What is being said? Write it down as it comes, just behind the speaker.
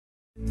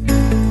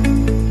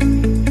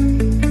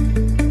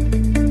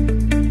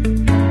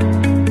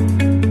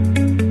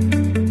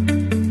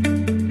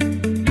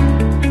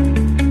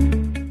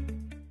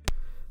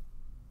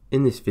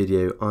this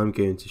video I'm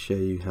going to show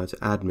you how to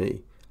add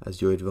me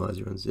as your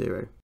advisor on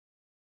Xero.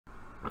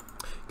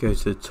 Go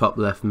to the top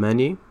left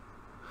menu,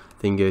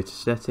 then go to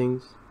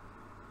settings,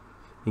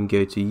 then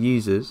go to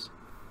users,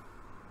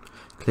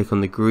 click on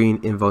the green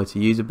invite a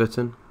user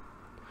button,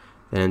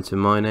 then enter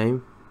my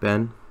name,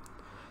 Ben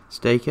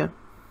Staker.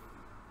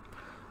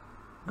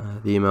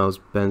 The email is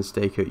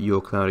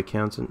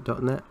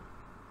benstaker@yourcloudaccountant.net.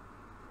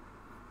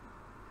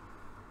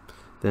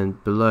 Then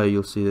below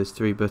you'll see there's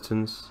 3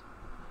 buttons.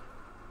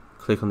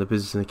 Click on the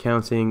business and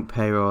accounting,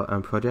 payroll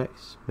and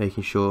projects,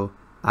 making sure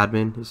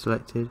admin is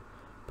selected,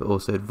 but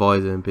also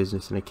advisor and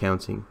business and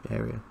accounting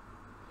area.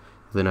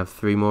 You'll then have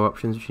 3 more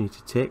options which you need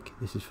to tick.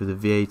 This is for the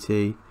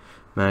VAT,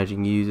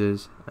 managing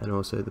users and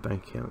also the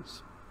bank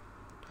accounts.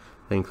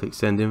 Then click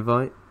send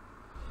invite.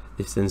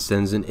 This then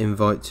sends an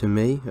invite to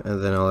me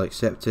and then I'll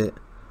accept it,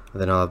 and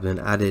then I'll have been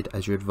added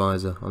as your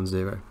advisor on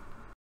Xero.